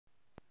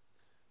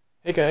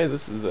Hey guys,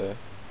 this is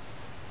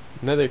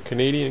another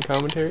Canadian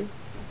commentary.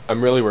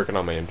 I'm really working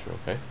on my intro,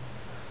 okay?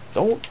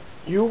 Don't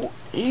you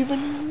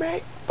even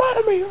make fun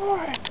of me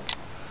for it!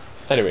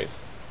 Anyways.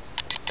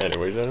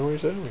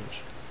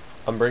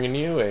 I'm bringing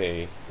you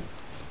a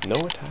no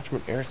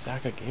attachment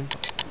Arisaka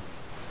gameplay.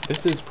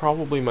 This is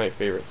probably my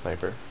favorite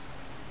sniper.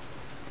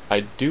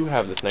 I do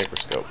have the sniper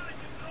scope.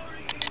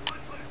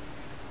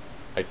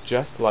 I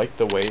just like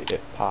the way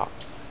it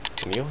pops,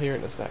 and you'll hear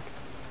it in a sec.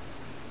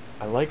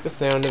 I like the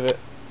sound of it,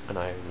 and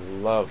I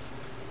love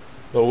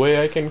the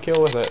way I can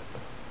kill with it.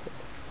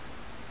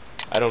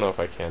 I don't know if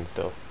I can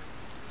still.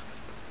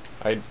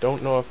 I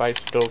don't know if I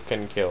still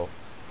can kill.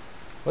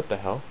 What the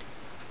hell?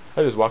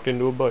 I just walked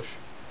into a bush.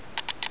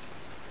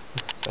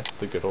 That's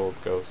the good old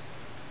ghost.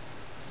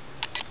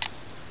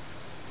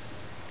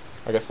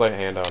 I got slight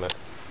hand on it.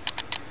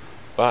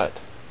 But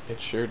it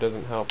sure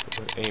doesn't help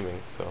with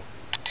aiming, so.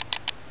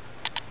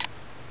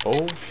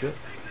 Oh shit.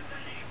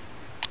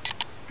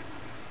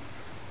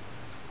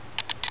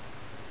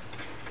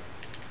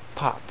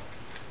 Pop.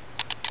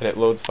 And it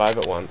loads 5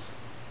 at once.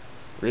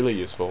 Really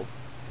useful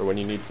for when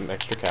you need some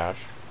extra cash.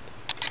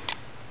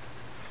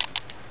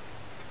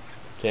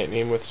 Can't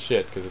aim with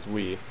shit because it's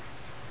Wii.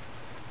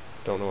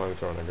 Don't know why I'm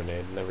throwing a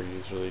grenade. Never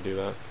usually do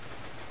that.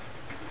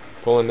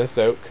 Pulling this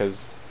out because...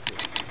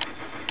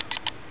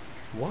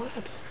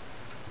 What?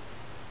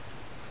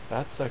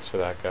 That sucks for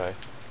that guy.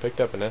 Picked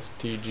up an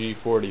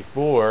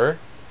STG-44.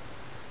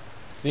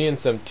 Seeing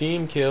some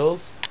team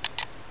kills.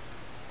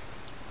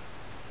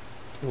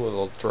 A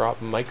little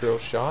drop micro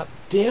shot.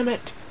 Damn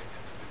it!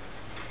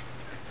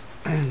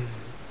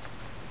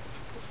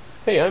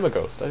 Hey, I'm a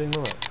ghost. I didn't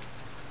know that.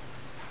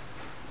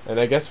 And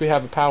I guess we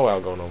have a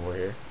powwow going on over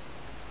here.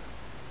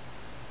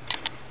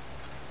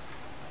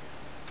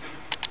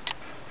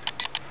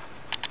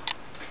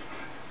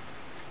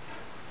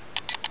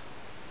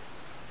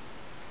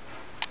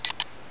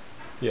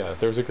 Yeah,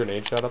 there's a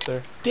grenade shot up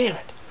there. Damn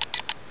it!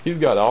 He's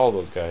got all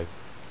those guys.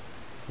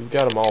 He's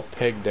got them all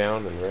pegged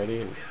down and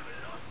ready. And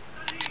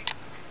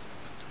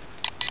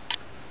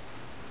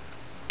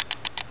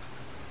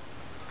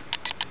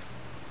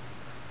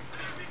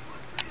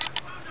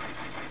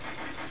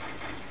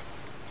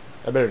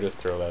I better just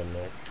throw that in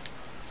there.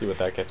 See what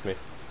that gets me.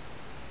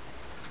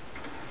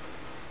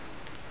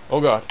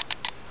 Oh god.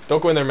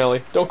 Don't go in there,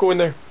 Melly. Don't go in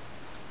there.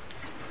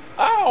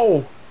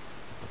 Ow!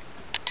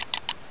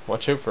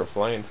 Watch out for a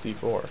flying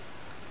C4.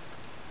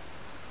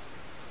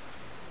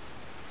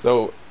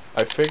 So,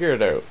 I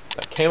figured out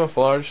that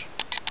camouflage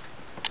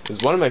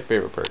is one of my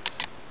favorite perks.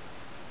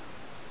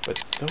 But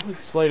so is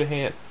sleight of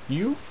hand.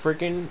 You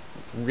friggin'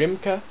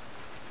 Rimka?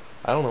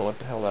 I don't know what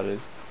the hell that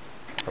is.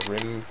 A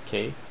Rimk?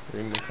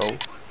 Rimko?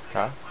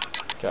 Ka?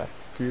 Ka?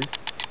 Kur?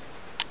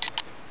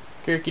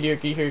 Kirky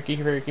dirky, herky,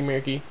 herky,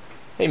 merky.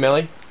 Hey,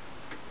 Melly.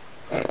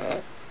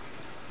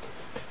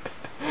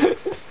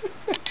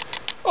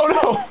 Oh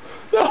no!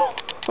 No!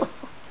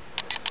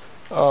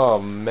 Oh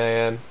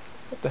man.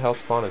 What the hell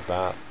spawn is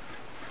that?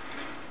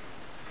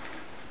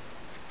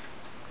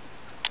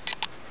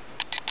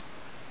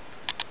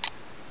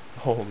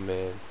 Oh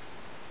man.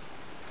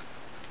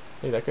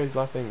 Hey, that guy's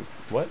last name...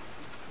 What?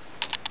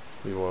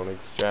 We won't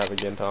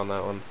extravagant on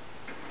that one.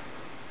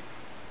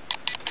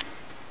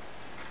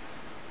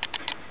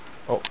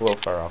 Oh, a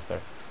little far off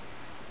there.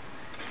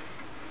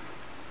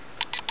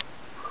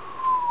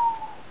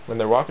 When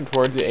they're walking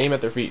towards you, aim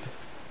at their feet.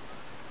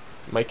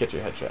 Might get you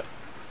a headshot.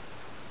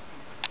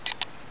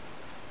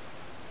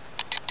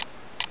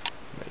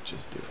 Might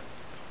just do it.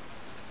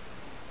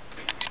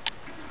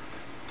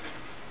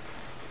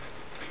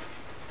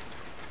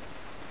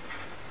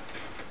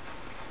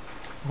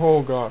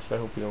 Oh gosh, I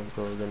hope you don't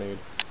throw a grenade.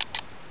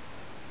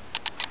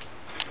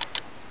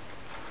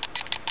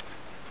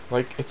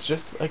 Like, it's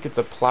just like it's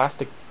a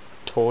plastic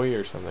toy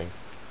or something.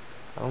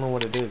 I don't know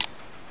what it is.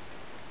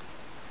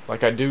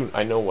 Like, I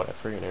know what a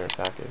friggin'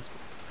 Arisaka is.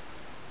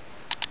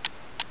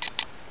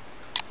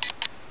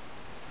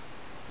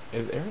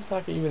 Is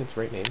Arisaka even its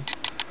right name?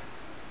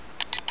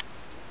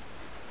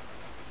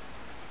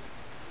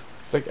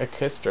 It's like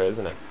Akistra,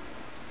 isn't it?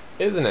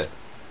 Isn't it?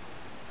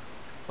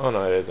 Oh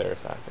no, it is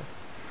Arisaka.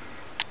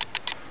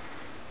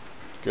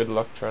 Good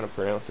luck trying to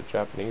pronounce it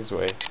Japanese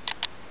way.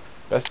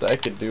 Best I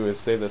could do is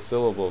say the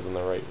syllables in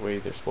the right way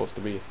they're supposed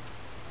to be.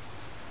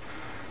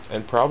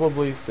 And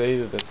probably say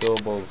the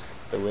syllables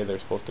the way they're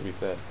supposed to be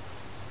said.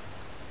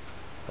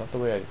 Not the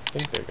way I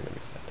think they're going to be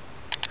said.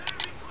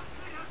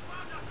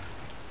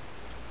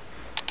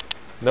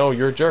 No,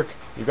 you're a jerk.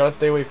 You gotta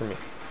stay away from me.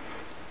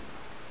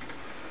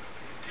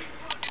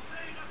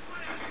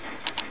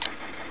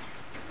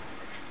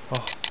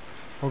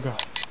 Oh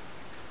god.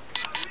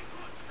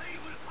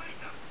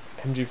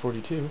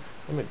 MG42?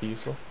 That might be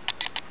useful.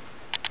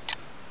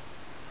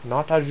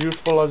 Not as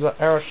useful as an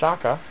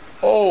Arisaka.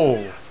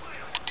 Oh!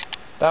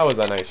 That was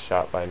a nice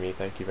shot by me,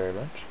 thank you very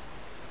much.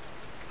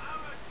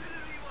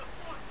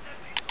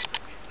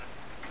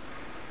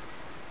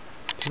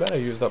 Too bad I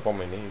used up all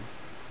my nades.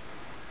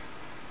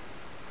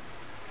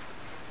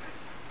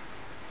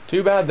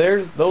 Too bad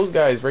there's those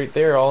guys right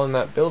there all in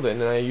that building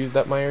and I used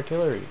up my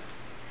artillery.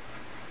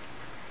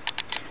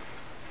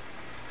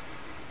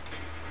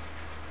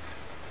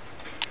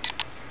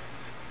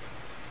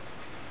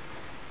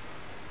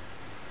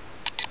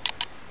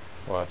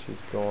 Watch,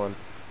 he's going.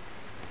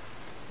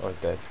 Oh, he's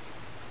dead.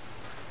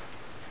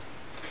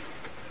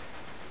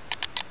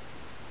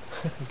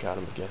 Got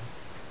him again.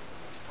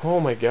 Oh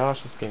my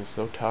gosh, this game's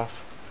so tough.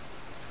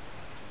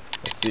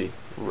 Let's see.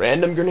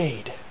 Random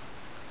grenade.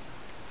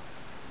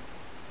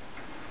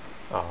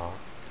 Aw.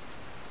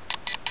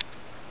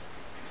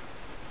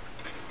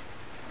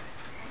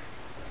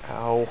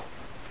 Ow.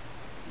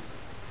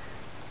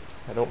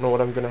 I don't know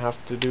what I'm gonna have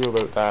to do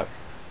about that.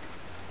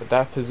 But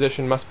that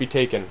position must be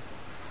taken.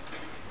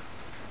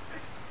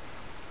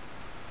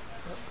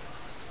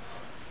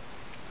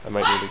 I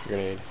might need a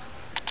grenade.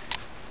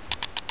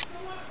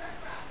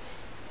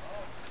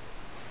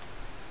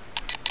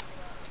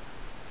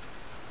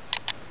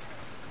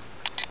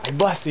 I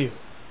bless you!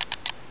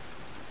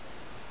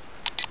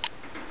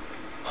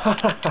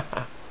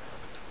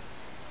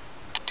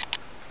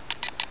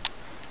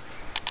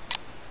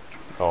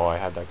 Oh, I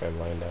had that guy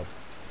lined up.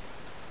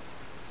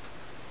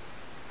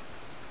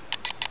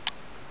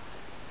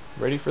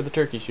 Ready for the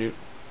turkey shoot.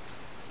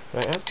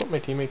 Can I ask what my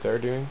teammates are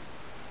doing?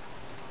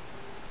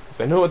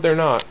 Because I know what they're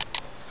not.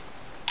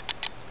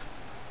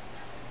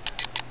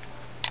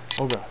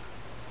 Oh god.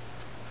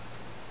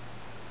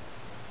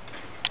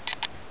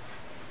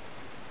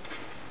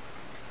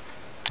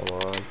 Come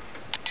on.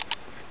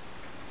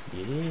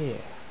 Yeah.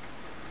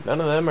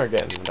 None of them are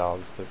getting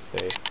dogs this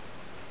day.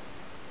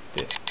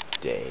 This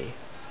day.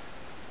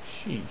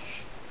 Sheesh.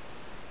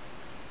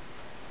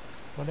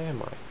 What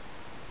am I?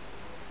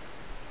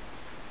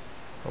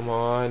 Come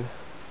on.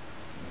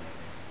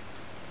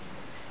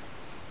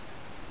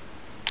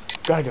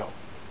 Gotta go.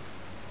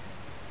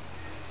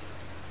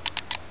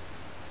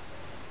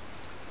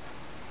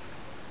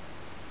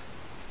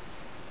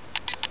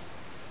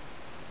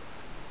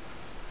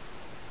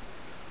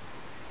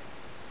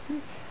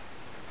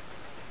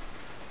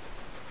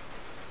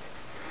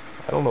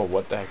 I don't know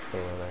what the heck's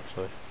going on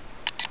actually.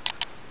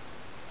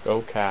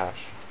 Go cash.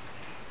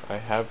 I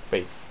have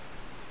faith.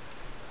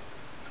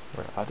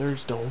 Where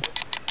others don't.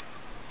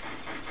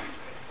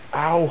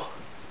 Ow!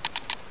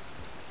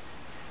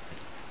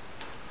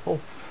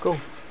 Oh, go.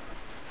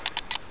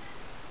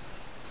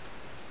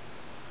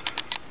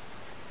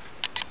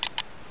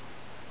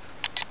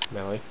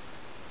 Melly.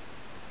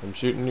 I'm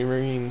shooting the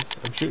Marines.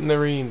 I'm shooting the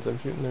Marines. I'm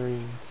shooting the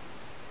Marines.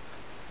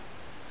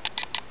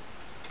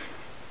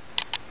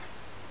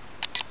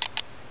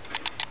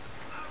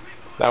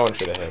 That one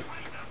should have hit.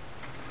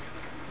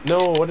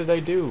 No, what did I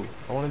do?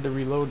 I wanted to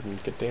reload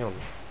and get down.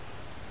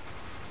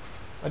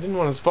 I didn't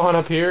want to spawn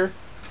up here.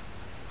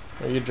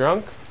 Are you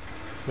drunk?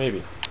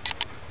 Maybe.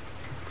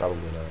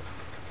 Probably not.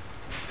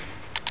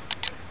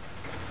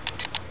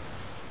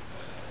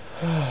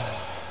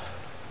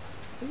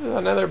 This is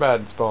another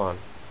bad spawn.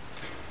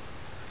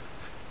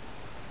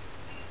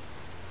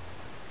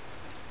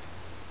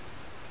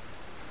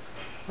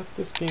 What's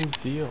this game's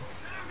deal?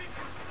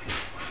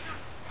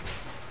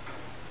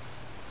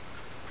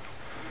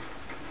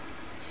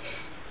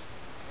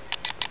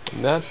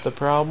 And that's the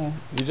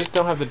problem. You just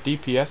don't have the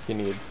DPS you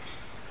need.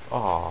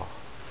 Aww.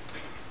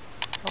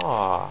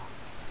 Aww.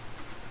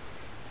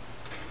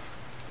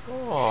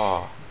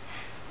 Aww.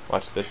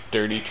 Watch this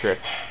dirty trick.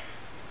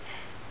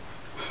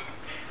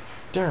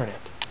 Darn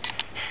it.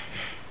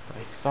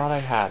 I thought I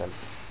had him.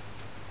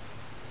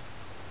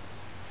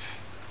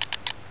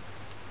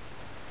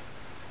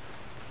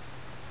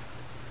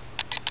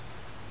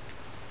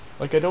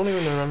 Like, I don't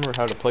even remember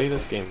how to play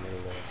this game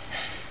anymore.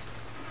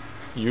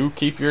 You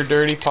keep your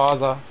dirty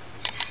paws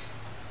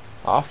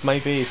off my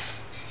baits.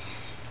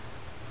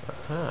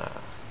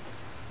 Aha.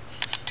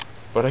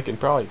 But I can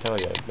probably tell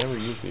you, I'd never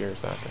use the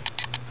Arisaka.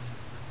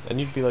 And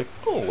you'd be like,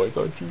 oh, I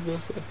thought you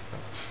just said.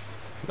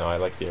 No, I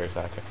like the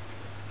Arisaka.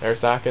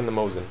 Arisaka and the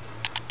Mosin.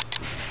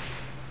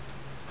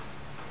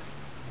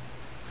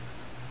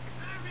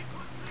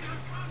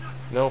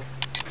 No.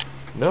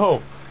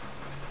 No!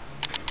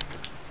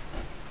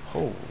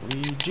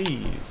 Holy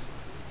jeez.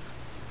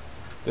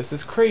 This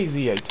is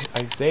crazy, I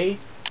say.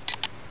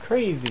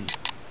 Crazy.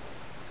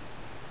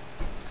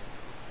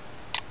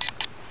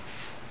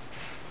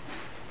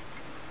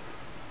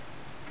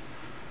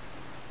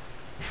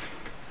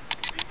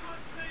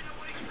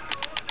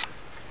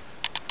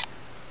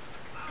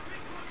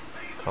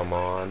 Come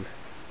on.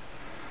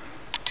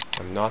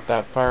 I'm not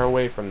that far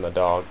away from the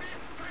dogs.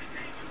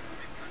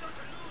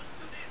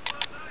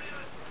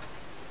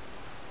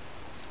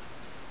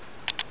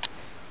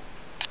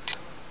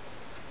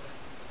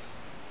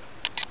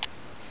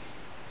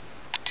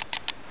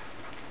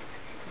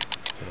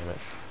 Damn it.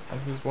 I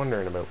was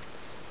wondering about...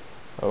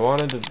 I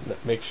wanted to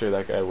make sure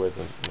that guy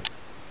wasn't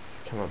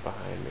coming up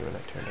behind me when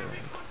I turned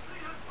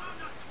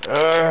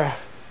around.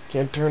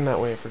 Can't turn that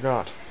way, I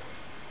forgot.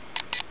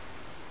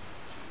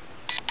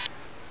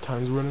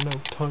 Time's running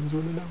out, time's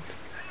running out.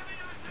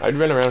 I'd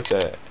run around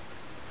to...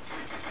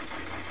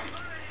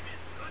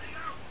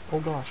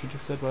 Oh gosh, he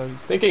just said what I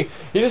was thinking!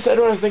 He just said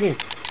what I was thinking!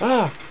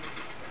 Ah!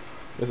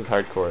 This is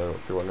hardcore though,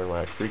 if you're wondering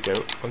why I freak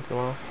out once in a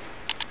while.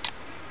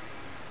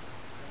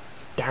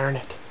 Darn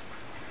it!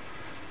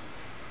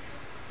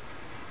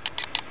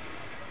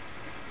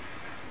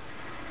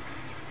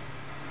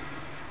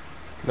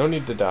 No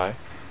need to die.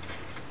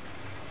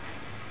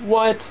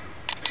 What?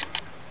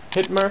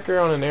 Hit marker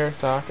on an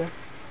Arisaka?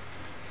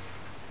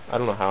 I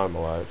don't know how I'm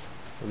alive.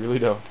 I really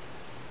don't.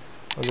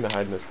 I'm gonna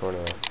hide in this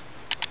corner though.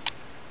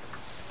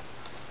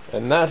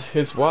 And that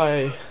is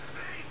why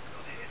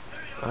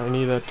I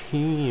need a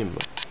team.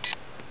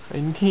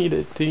 I need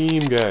a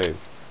team, guys.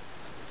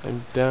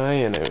 I'm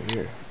dying out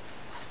here.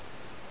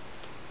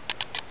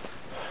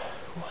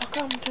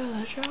 Welcome to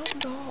the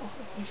jungle.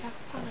 We have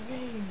fun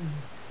game.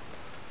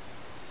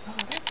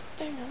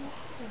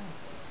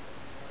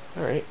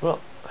 Alright, well,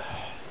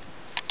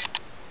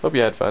 hope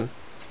you had fun.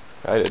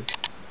 I did.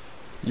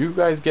 You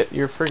guys get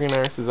your friggin'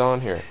 arses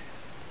on here.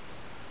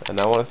 And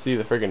I want to see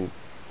the friggin'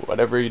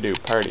 whatever you do,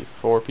 party.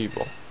 4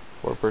 people.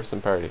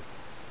 4-person party.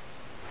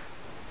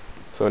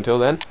 So until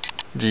then,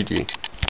 GG.